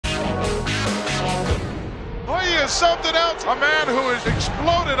is something else. A man who has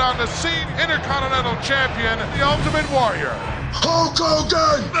exploded on the scene, Intercontinental Champion, the Ultimate Warrior. Hulk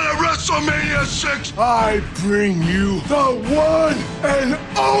Hogan at WrestleMania 6. I bring you the one and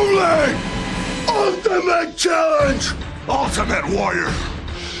only Ultimate Challenge. Ultimate Warrior.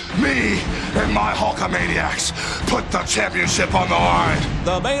 Me and my Hulkamaniacs put the championship on the line.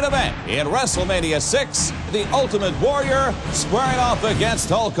 The main event in WrestleMania 6, the Ultimate Warrior squaring off against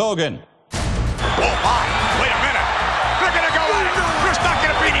Hulk Hogan. Oh my, wait a minute. They're gonna go at it. There's not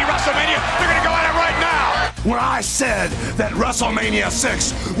gonna be any WrestleMania. They're gonna go at it right now. When I said that WrestleMania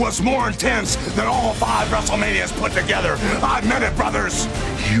 6 was more intense than all 5 WrestleManias put together, I meant it, brothers.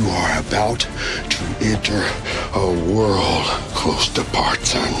 You are about to enter a world close to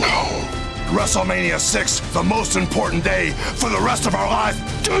parts unknown. WrestleMania 6, the most important day for the rest of our lives.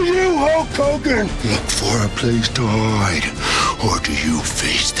 Do you, Hulk Hogan, look for a place to hide, or do you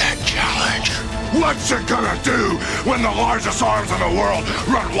face that challenge? What's you gonna do when the largest arms in the world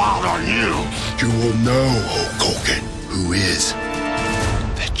run wild on you? You will know, Hulk Hogan.